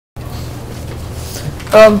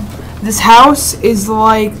This house is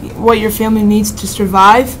like what your family needs to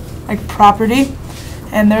survive, like property.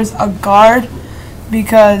 And there's a guard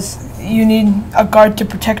because you need a guard to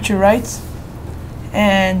protect your rights.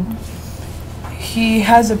 And he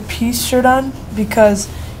has a peace shirt on because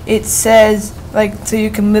it says, like, so you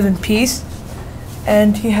can live in peace.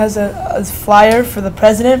 And he has a flyer for the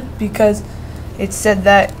president because it said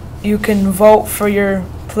that you can vote for your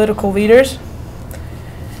political leaders.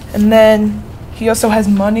 And then he also has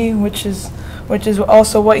money, which is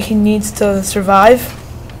also what he needs to survive.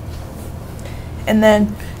 And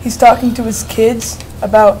then he's talking to his kids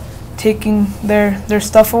about taking their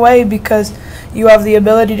stuff away because you have the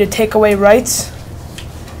ability to take away rights.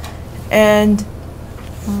 And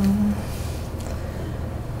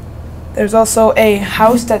there's also a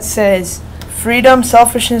house that says freedom,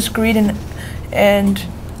 selfishness, greed, and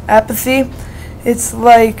apathy. It's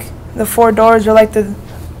like the four doors are like the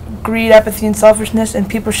greed, apathy, and selfishness, and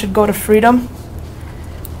people should go to freedom.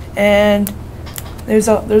 And there's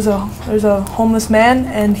a homeless man,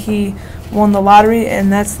 and he won the lottery,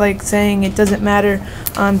 and that's like saying it doesn't matter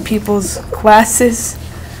on people's classes,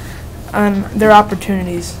 on their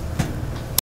opportunities.